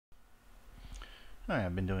Hi,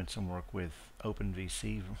 I've been doing some work with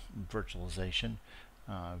OpenVZ virtualization.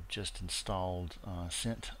 I've just installed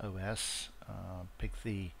CentOS. Picked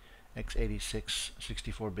the x86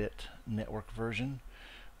 64-bit network version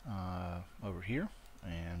over here,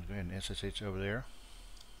 and go ahead and SSH over there.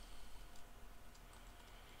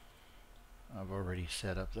 I've already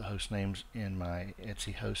set up the host names in my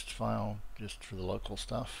etc host file just for the local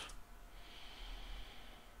stuff.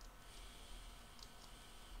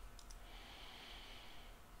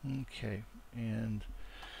 Okay, and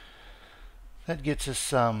that gets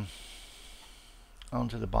us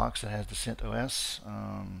onto the box that has the CentOS. We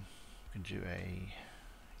can do a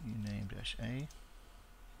uname-a, and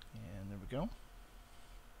there we go.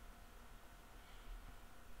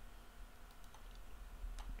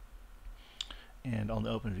 And on the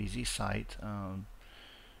OpenVZ site,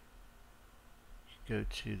 go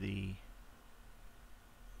to the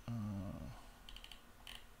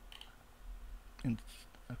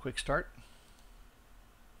a quick start.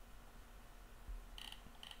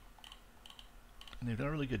 And they've done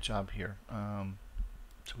a really good job here.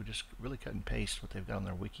 So we just really cut and paste what they've got on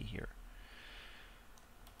their wiki here.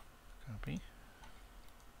 Copy.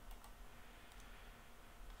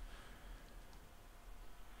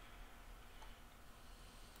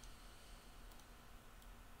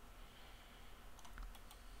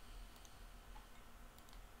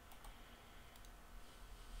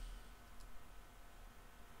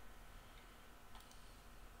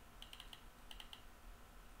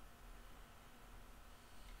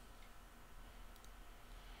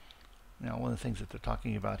 Now, one of the things that they're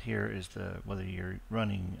talking about here is whether you're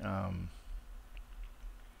running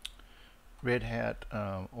Red Hat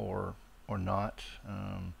or not.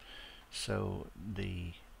 So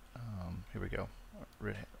the here we go,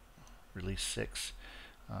 Red Hat release 6.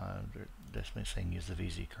 They're definitely saying use the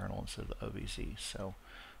VZ kernel instead of the OVZ. So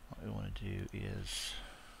what we want to do is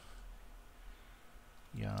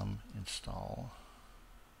yum install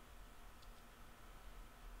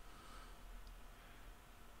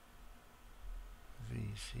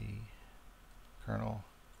VZ kernel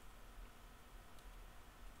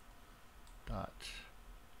dot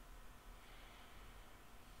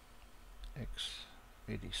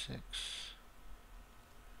x86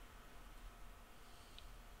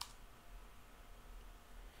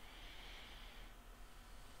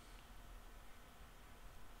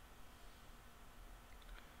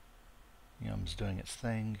 yum's doing its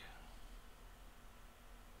thing.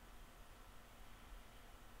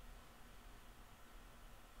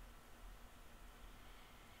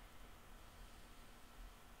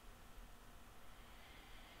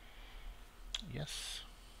 Yes.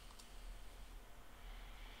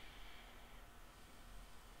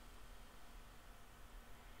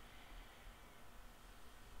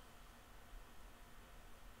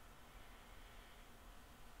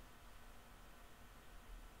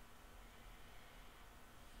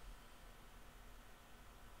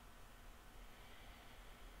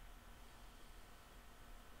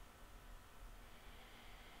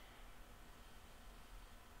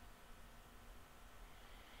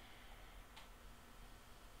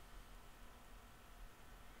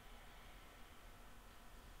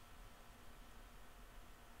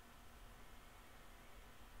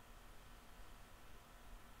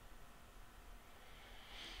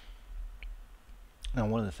 Now,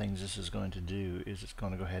 one of the things this is going to do is it's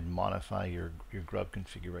going to go ahead and modify your grub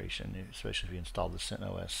configuration, especially if you install the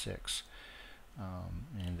CentOS 6.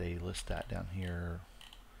 And they list that down here.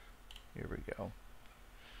 Here we go.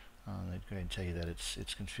 They go ahead and tell you that it's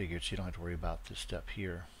configured, so you don't have to worry about this step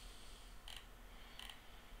here.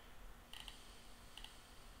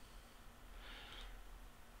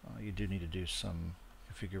 You do need to do some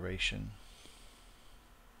configuration.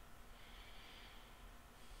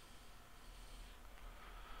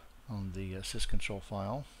 On the syscontrol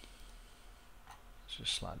file. Let's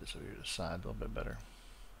just slide this over here to the side a little bit better.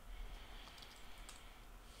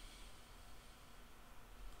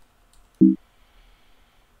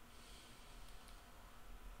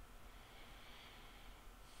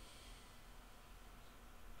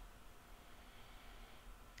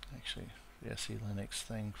 Actually, the SE Linux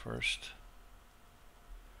thing first.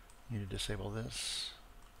 Need to disable this.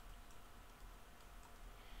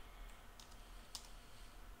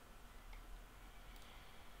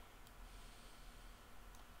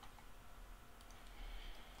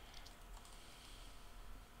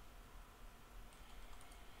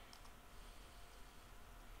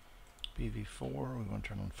 BV4, we're going to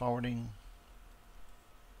turn on forwarding.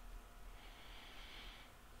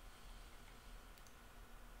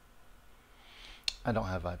 I don't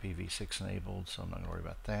have IPv6 enabled, so I'm not going to worry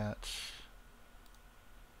about that.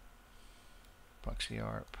 proxy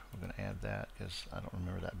ARP. We're going to add that because I don't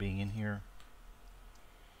remember that being in here.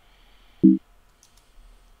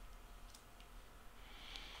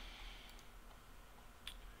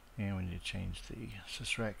 And we need to change the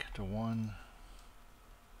sysrec to 1.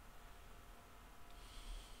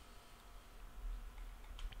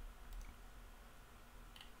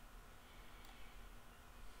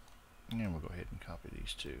 And we'll go ahead and copy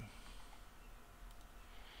these two.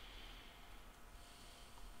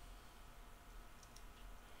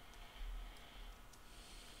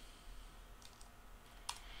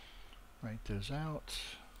 Write those out.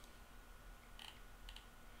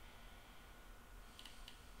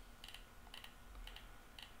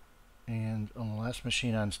 And on the last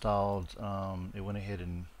machine I installed, it went ahead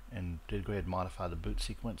and did go ahead and modify the boot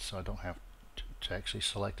sequence, so I don't have to actually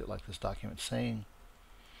select it like this document's saying.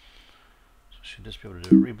 So I should just be able to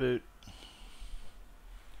do a reboot.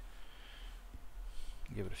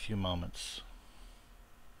 Give it a few moments.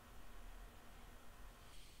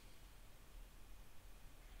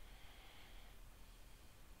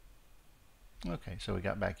 Okay, so we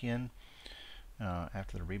got back in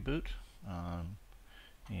after the reboot,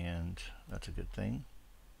 and that's a good thing.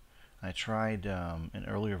 I tried an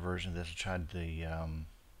earlier version of this. I tried the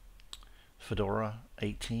Fedora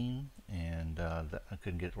 18, and I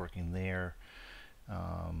couldn't get it working there.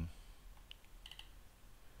 And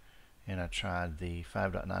I tried the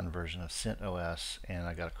 5.9 version of CentOS, and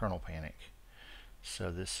I got a kernel panic.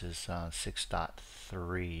 So this is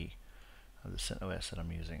 6.3 of the CentOS that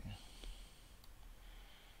I'm using.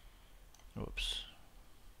 Whoops.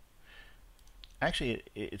 Actually,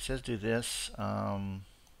 it says do this,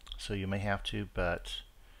 so you may have to, but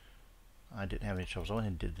I didn't have any trouble. So I went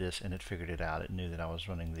and did this, and it figured it out. It knew that I was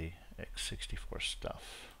running the x64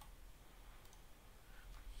 stuff.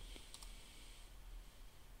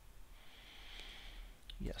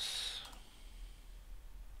 Yes.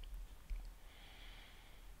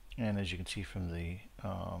 And as you can see from the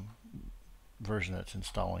version that's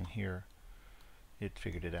installing here, it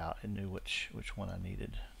figured it out. It knew which one I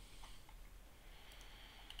needed.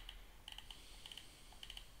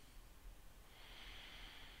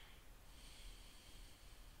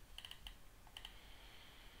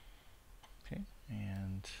 Okay,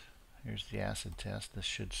 and here's the acid test. This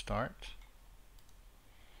should start.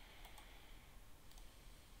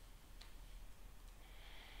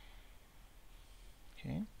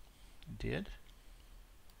 Okay, it did.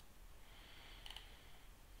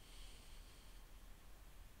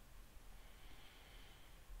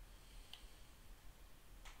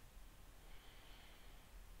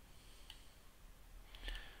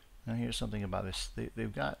 Now here's something about this.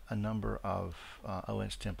 They've got a number of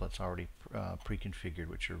OS templates already pre-configured,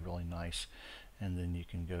 which are really nice, and then you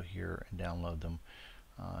can go here and download them.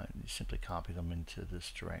 You simply copy them into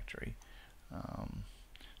this directory.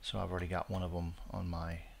 So I've already got one of them on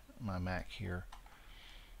my Mac here,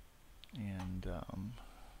 and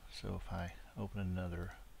so if I open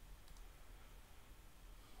another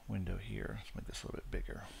window here, let's make this a little bit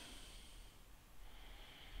bigger.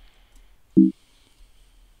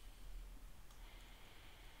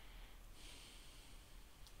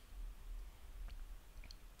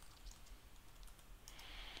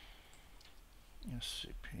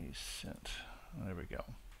 SCP sent. There we go.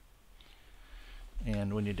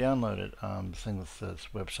 And when you download it, the thing with this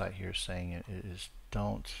website here is saying it is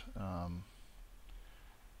don't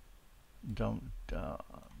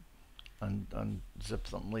unzip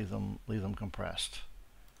them, leave them compressed.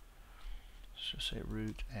 So say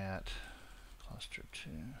root at cluster 2.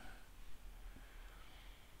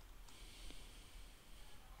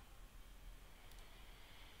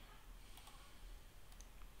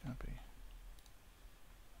 Copy.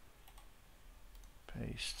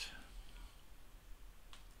 Paste.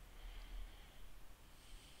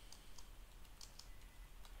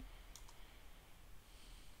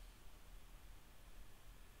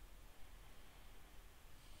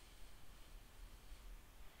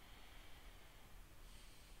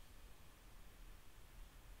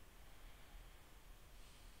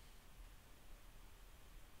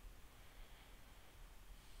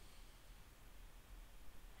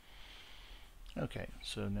 Okay,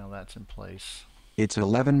 so now that's in place. It's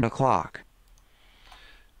 11 o'clock.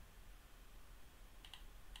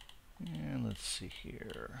 And let's see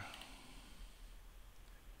here.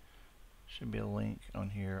 Should be a link on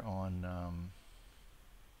here on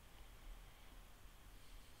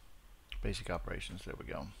basic operations. There we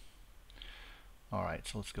go. Alright,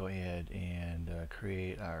 so let's go ahead and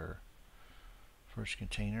create our first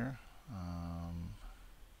container.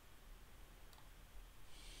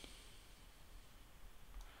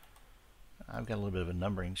 I've got a little bit of a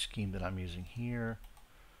numbering scheme that I'm using here.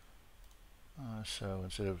 So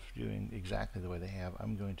instead of doing exactly the way they have,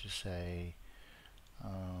 I'm going to say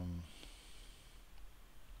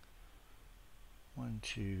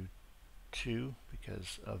 122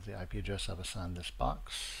 because of the IP address I've assigned this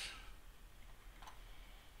box.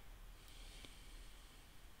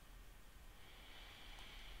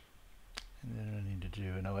 And then I need to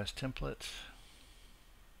do an OS template.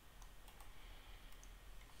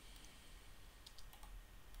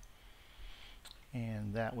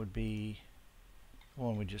 And that would be the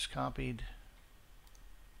one we just copied.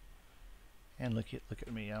 And look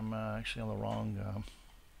at me, I'm actually on the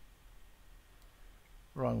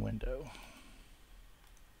wrong window.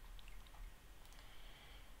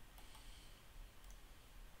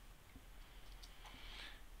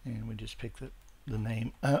 And we just pick the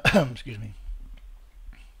name, excuse me.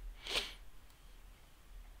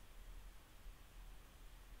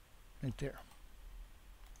 Right there.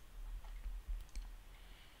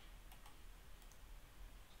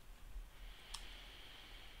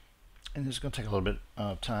 And this is going to take a little bit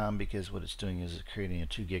of time because what it's doing is it's creating a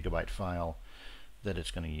 2 GB file that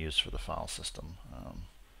it's going to use for the file system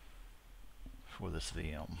for this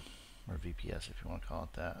VM, or VPS if you want to call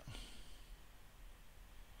it that.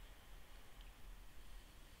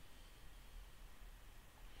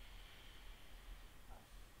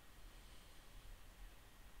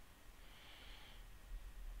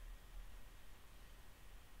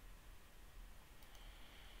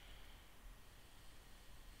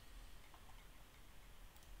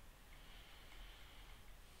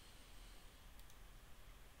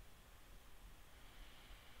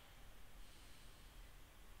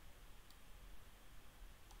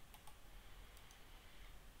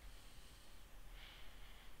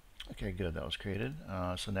 Okay, good, that was created.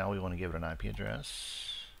 So now we want to give it an IP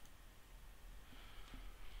address.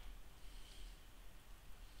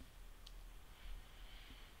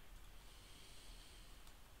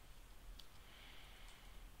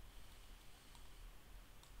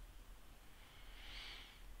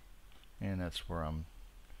 And that's where I'm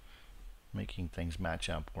making things match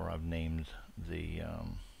up, where I've named the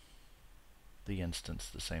instance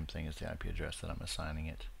the same thing as the IP address that I'm assigning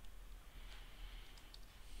it,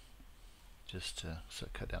 just to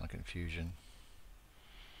cut down on confusion.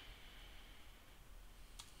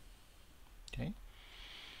 Okay,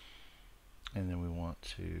 and then we want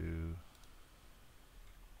to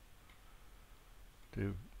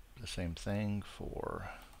do the same thing for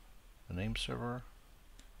the name server.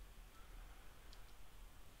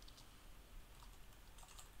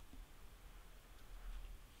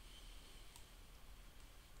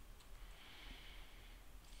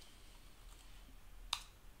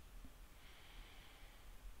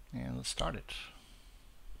 And let's start it.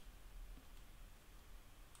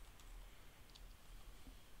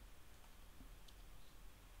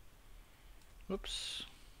 Whoops.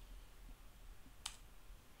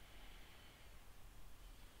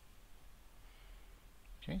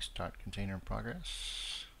 Okay, start container in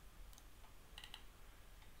progress.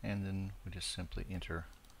 And then we just simply enter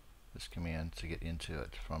this command to get into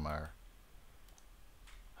it from our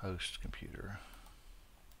host computer.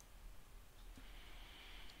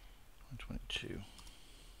 122.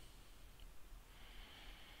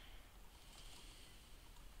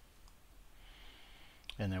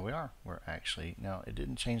 And there we are. We're actually, now it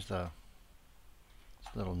didn't change the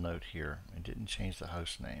little note here. It didn't change the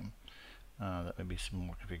host name. That may be some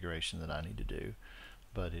more configuration that I need to do,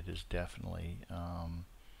 but it is definitely,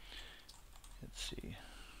 let's see.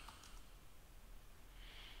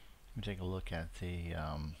 Let me take a look at the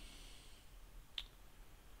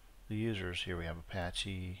users here. We have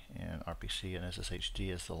Apache and RPC and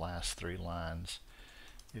SSHD as the last 3 lines.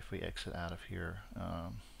 If we exit out of here,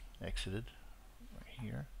 exited right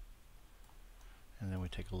here, and then we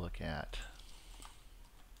take a look at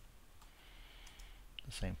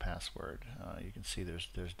the same password, you can see there's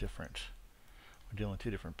different, we're dealing with 2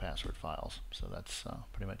 different password files, so that's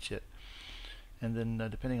pretty much it. And then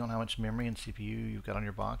depending on how much memory and CPU you've got on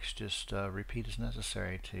your box, just repeat as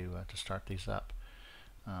necessary to start these up.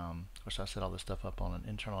 Of course, I set all this stuff up on an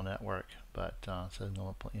internal network, but setting them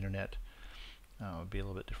up on the internet would be a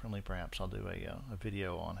little bit differently. Perhaps I'll do a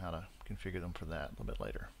video on how to configure them for that a little bit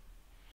later.